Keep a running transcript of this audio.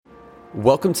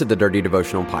Welcome to the Dirty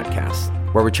Devotional Podcast,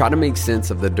 where we try to make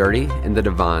sense of the dirty and the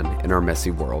divine in our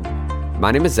messy world.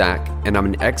 My name is Zach, and I'm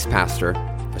an ex-pastor,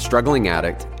 a struggling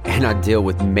addict, and I deal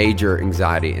with major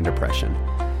anxiety and depression.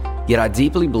 Yet I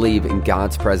deeply believe in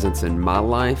God's presence in my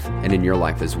life and in your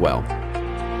life as well.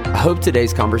 I hope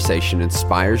today's conversation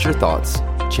inspires your thoughts,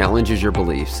 challenges your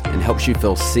beliefs, and helps you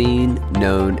feel seen,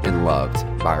 known, and loved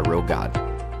by a real God.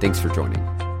 Thanks for joining.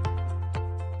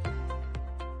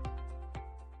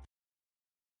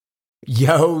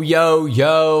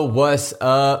 Yo, what's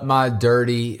up, my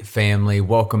dirty family?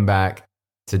 Welcome back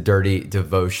to Dirty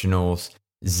Devotionals.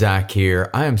 Zach here.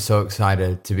 I am so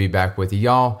excited to be back with you,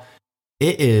 y'all.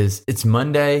 It's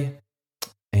Monday,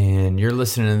 and you're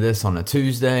listening to this on a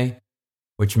Tuesday,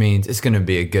 which means it's going to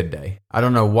be a good day. I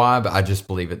don't know why, but I just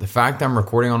believe it. The fact I'm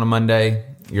recording on a Monday,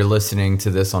 you're listening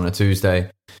to this on a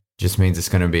Tuesday, just means it's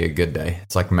going to be a good day.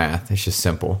 It's like math. It's just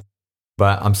simple.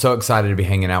 But I'm so excited to be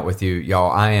hanging out with you. Y'all,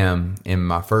 I am in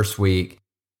my first week,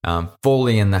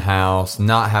 fully in the house,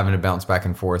 not having to bounce back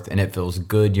and forth, and it feels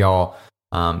good, y'all.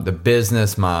 The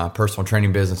business, my personal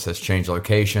training business has changed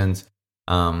locations.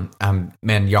 I'm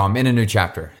in a new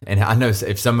chapter. And I know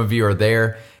if some of you are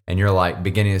there and you're like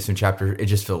beginning this new chapter, it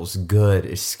just feels good.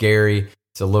 It's scary.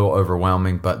 It's a little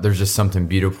overwhelming, but there's just something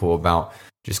beautiful about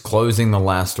just closing the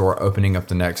last door, opening up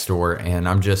the next door. And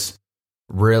I'm just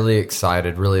really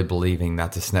excited, really believing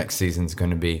that this next season is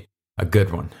going to be a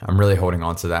good one. I'm really holding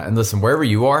on to that. And listen, wherever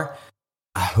you are,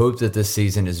 I hope that this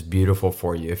season is beautiful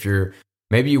for you. If you're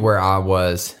maybe where I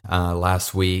was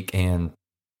last week and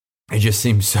it just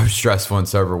seems so stressful and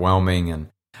so overwhelming, and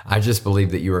I just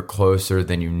believe that you are closer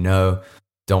than you know.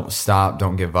 Don't stop,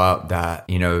 don't give up, that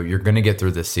you're going to get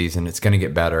through this season. It's going to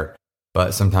get better,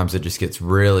 but sometimes it just gets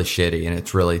really shitty and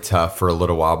it's really tough for a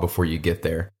little while before you get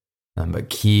there. But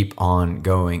keep on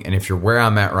going. And if you're where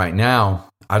I'm at right now,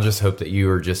 I just hope that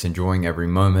you are just enjoying every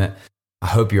moment. I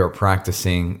hope you are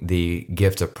practicing the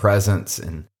gift of presence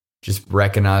and just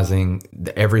recognizing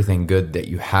everything good that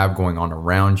you have going on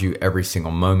around you every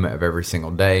single moment of every single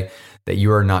day, that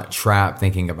you are not trapped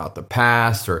thinking about the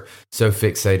past or so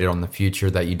fixated on the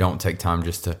future that you don't take time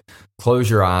just to close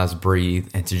your eyes, breathe,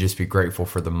 and to just be grateful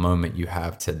for the moment you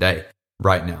have today.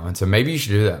 Right now. And so maybe you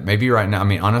should do that. Maybe right now,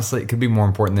 honestly, it could be more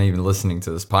important than even listening to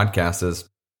this podcast is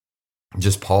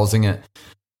just pausing it,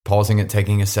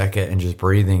 taking a second and just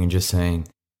breathing and just saying,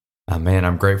 man,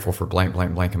 I'm grateful for blank,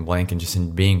 blank, blank, and blank, and just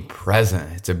in being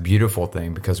present. It's a beautiful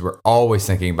thing because we're always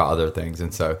thinking about other things.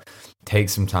 And so take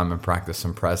some time and practice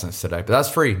some presence today. But that's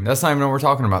free. That's not even what we're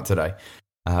talking about today.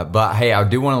 But hey, I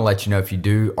do want to let you know, if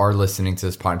you are listening to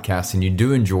this podcast and you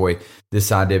do enjoy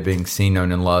this idea of being seen,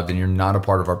 known, and loved, and you're not a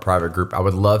part of our private group, I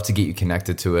would love to get you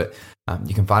connected to it.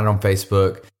 You can find it on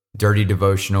Facebook, Dirty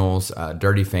Devotionals,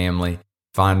 Dirty Family.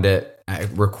 Find it,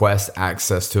 request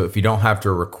access to it. If you don't have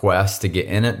to request to get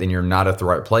in it, then you're not at the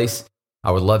right place.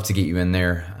 I would love to get you in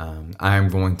there. I am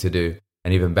going to do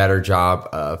an even better job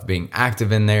of being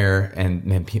active in there. And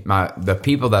the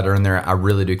people that are in there, I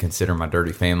really do consider my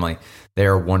dirty family. They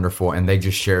are wonderful and they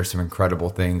just share some incredible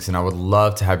things. And I would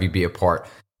love to have you be a part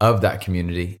of that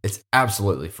community. It's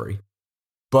absolutely free.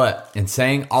 But in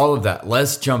saying all of that,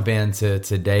 let's jump into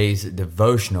today's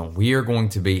devotional. We are going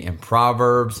to be in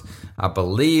Proverbs. I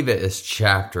believe it is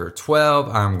chapter 12.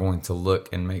 I'm going to look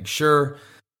and make sure.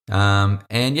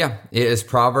 It is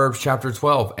Proverbs chapter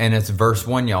 12, and it's verse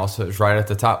 1, y'all. So it's right at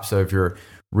the top. So if you're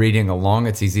reading along,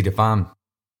 it's easy to find.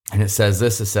 And it says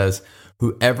this, it says,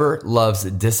 whoever loves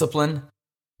discipline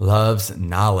loves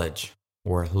knowledge,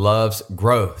 or loves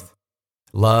growth,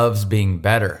 loves being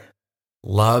better,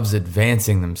 loves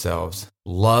advancing themselves,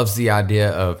 loves the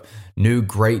idea of new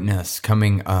greatness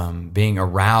coming, being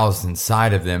aroused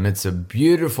inside of them. It's a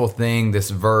beautiful thing, this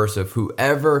verse of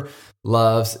whoever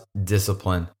loves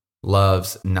discipline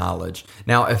loves knowledge.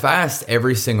 Now, if I asked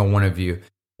every single one of you,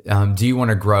 do you want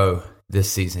to grow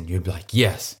this season? You'd be like,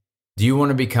 yes. Do you want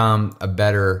to become a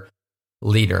better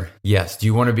leader? Yes. Do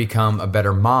you want to become a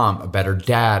better mom, a better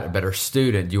dad, a better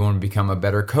student? Do you want to become a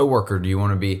better coworker? Do you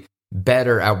want to be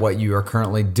better at what you are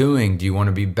currently doing? Do you want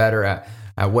to be better at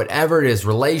whatever it is,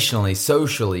 relationally,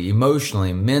 socially,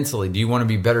 emotionally, mentally? Do you want to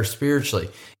be better spiritually?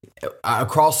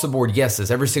 Across the board, yes,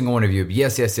 every single one of you.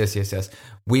 Yes.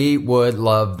 We would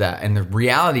love that. And the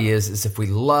reality is if we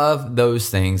love those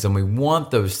things and we want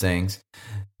those things,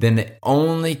 then it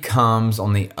only comes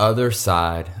on the other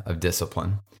side of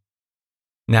discipline.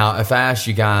 Now, if I ask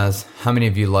you guys, how many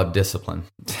of you love discipline?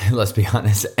 Let's be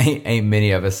honest, ain't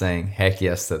many of us saying heck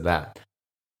yes to that.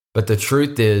 But the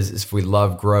truth is if we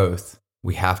love growth,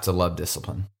 we have to love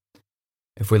discipline.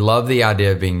 If we love the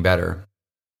idea of being better,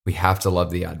 we have to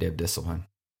love the idea of discipline.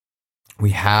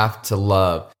 We have to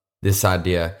love this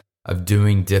idea of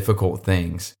doing difficult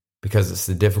things, because it's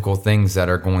the difficult things that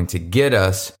are going to get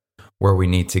us where we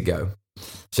need to go.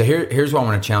 So here's what I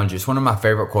want to challenge you. It's one of my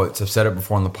favorite quotes. I've said it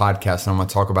before on the podcast, and I'm going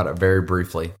to talk about it very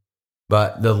briefly.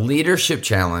 But the leadership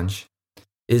challenge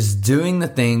is doing the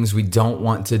things we don't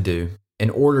want to do in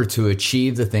order to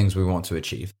achieve the things we want to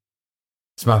achieve.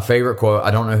 It's my favorite quote.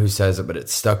 I don't know who says it, but it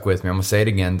stuck with me. I'm going to say it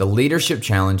again. The leadership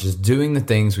challenge is doing the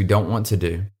things we don't want to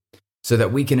do so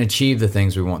that we can achieve the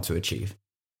things we want to achieve.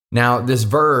 Now, this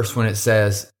verse, when it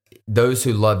says, those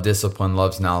who love discipline,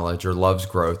 loves knowledge, or loves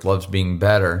growth, loves being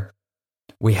better,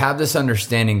 we have this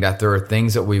understanding that there are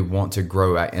things that we want to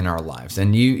grow at in our lives.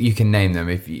 And you can name them.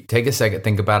 If you take a second,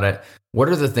 think about it. What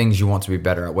are the things you want to be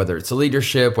better at? Whether it's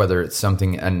leadership, whether it's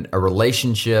something, a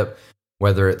relationship,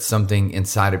 whether it's something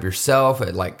inside of yourself,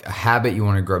 like a habit you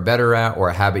want to grow better at, or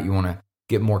a habit you want to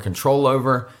get more control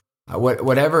over.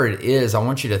 Whatever it is, I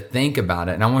want you to think about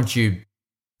it. And I want you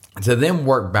to then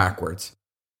work backwards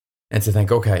and to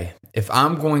think, okay, if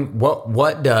I'm going,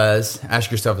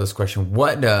 ask yourself this question,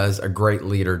 what does a great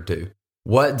leader do?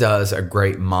 What does a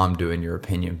great mom do, in your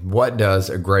opinion? What does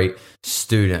a great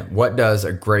student? What does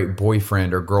a great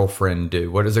boyfriend or girlfriend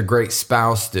do? What does a great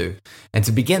spouse do? And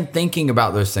to begin thinking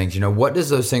about those things, what does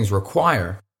those things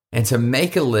require? And to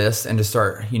make a list and to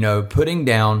start, putting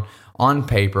down on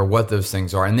paper what those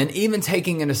things are. And then even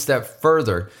taking it a step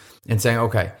further and saying,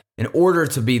 okay, in order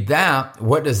to be that,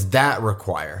 what does that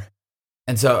require?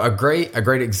 And so a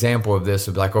great example of this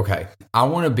would be like, okay, I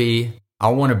want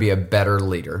to be a better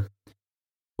leader,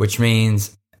 which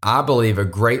means I believe a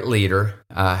great leader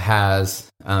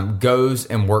goes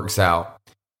and works out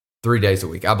 3 days a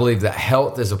week. I believe that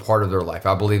health is a part of their life.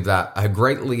 I believe that a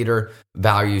great leader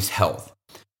values health.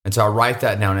 And so I write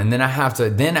that down, and then I have to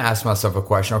then ask myself a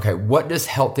question, okay, what does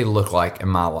healthy look like in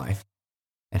my life?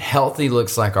 And healthy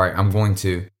looks like, all right, I'm going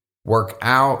to work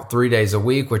out 3 days a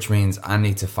week, which means I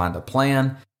need to find a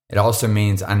plan. It also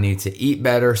means I need to eat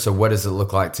better. So what does it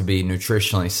look like to be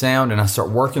nutritionally sound? And I start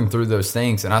working through those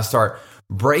things, and I start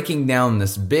breaking down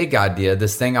this big idea,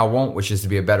 this thing I want, which is to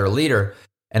be a better leader.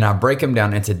 And I break them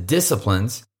down into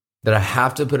disciplines that I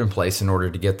have to put in place in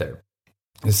order to get there.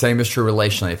 The same is true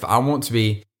relationally. If I want to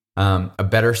be a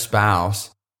better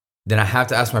spouse, then I have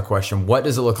to ask my question, what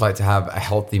does it look like to have a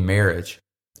healthy marriage?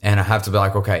 And I have to be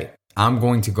like, okay, I'm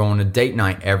going to go on a date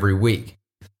night every week.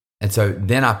 And so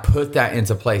then I put that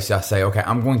into place. I say, okay,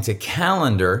 I'm going to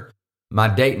calendar my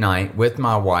date night with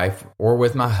my wife or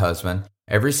with my husband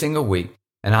every single week.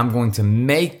 And I'm going to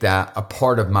make that a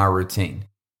part of my routine.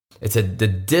 The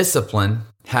discipline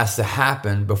has to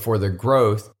happen before the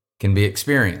growth can be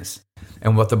experienced.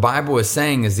 And what the Bible is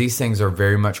saying is these things are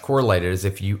very much correlated. Is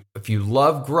if you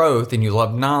love growth and you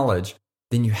love knowledge,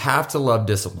 then you have to love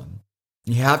discipline.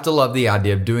 You have to love the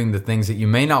idea of doing the things that you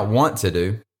may not want to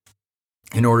do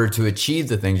in order to achieve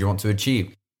the things you want to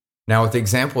achieve. Now, with the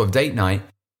example of date night,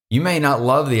 you may not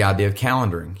love the idea of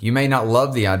calendaring. You may not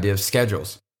love the idea of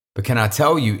schedules. But can I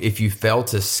tell you, if you fail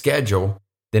to schedule,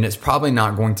 then it's probably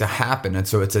not going to happen. And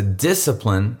so it's a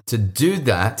discipline to do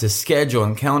that, to schedule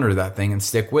and calendar that thing and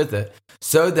stick with it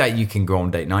so that you can go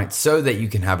on date night, so that you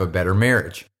can have a better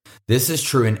marriage. This is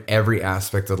true in every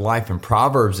aspect of life, and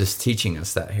Proverbs is teaching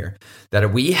us that here,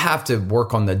 that we have to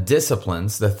work on the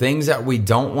disciplines, the things that we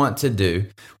don't want to do.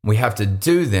 We have to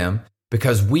do them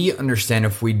because we understand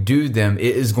if we do them,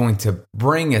 it is going to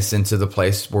bring us into the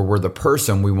place where we're the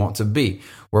person we want to be,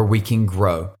 where we can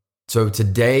grow. So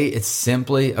today, it's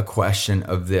simply a question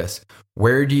of this.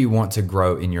 Where do you want to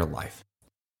grow in your life?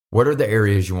 What are the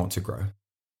areas you want to grow?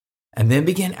 And then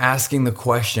begin asking the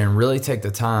question, really take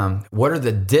the time, what are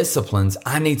the disciplines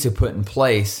I need to put in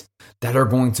place that are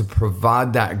going to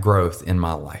provide that growth in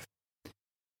my life?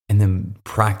 And then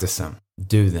practice them,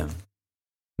 do them,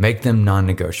 make them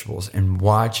non-negotiables, and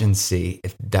watch and see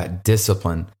if that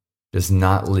discipline does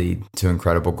not lead to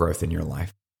incredible growth in your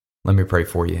life. Let me pray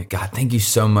for you. God, thank you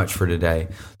so much for today.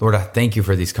 Lord, I thank you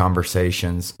for these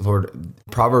conversations. Lord,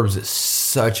 Proverbs is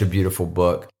such a beautiful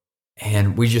book.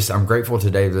 And I'm grateful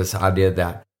today for this idea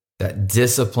that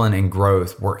discipline and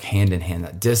growth work hand in hand,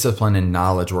 that discipline and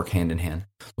knowledge work hand in hand.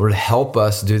 Lord, help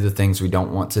us do the things we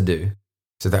don't want to do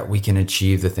so that we can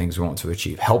achieve the things we want to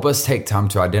achieve. Help us take time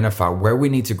to identify where we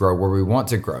need to grow, where we want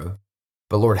to grow.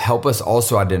 But Lord, help us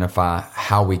also identify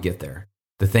how we get there,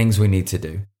 the things we need to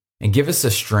do. And give us the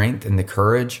strength and the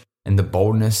courage and the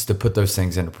boldness to put those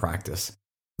things into practice.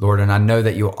 Lord, and I know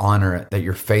that you'll honor it, that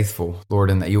you're faithful,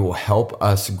 Lord, and that you will help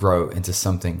us grow into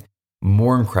something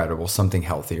more incredible, something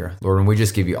healthier. Lord, and we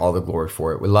just give you all the glory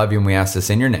for it. We love you and we ask this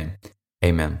in your name.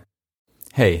 Amen.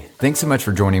 Hey, thanks so much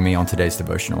for joining me on today's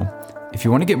devotional. If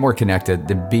you want to get more connected,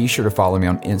 then be sure to follow me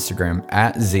on Instagram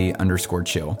at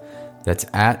 @Z_chill. That's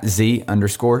at @Z_CHIL.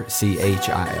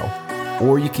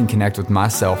 Or you can connect with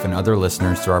myself and other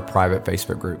listeners through our private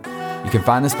Facebook group. You can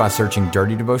find this by searching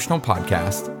Dirty Devotional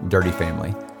Podcast, Dirty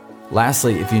Family.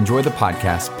 Lastly, if you enjoy the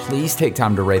podcast, please take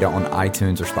time to rate it on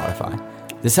iTunes or Spotify.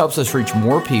 This helps us reach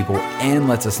more people and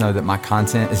lets us know that my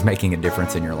content is making a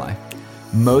difference in your life.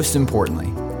 Most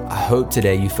importantly, I hope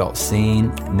today you felt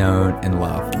seen, known, and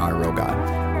loved by a real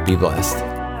God. Be blessed.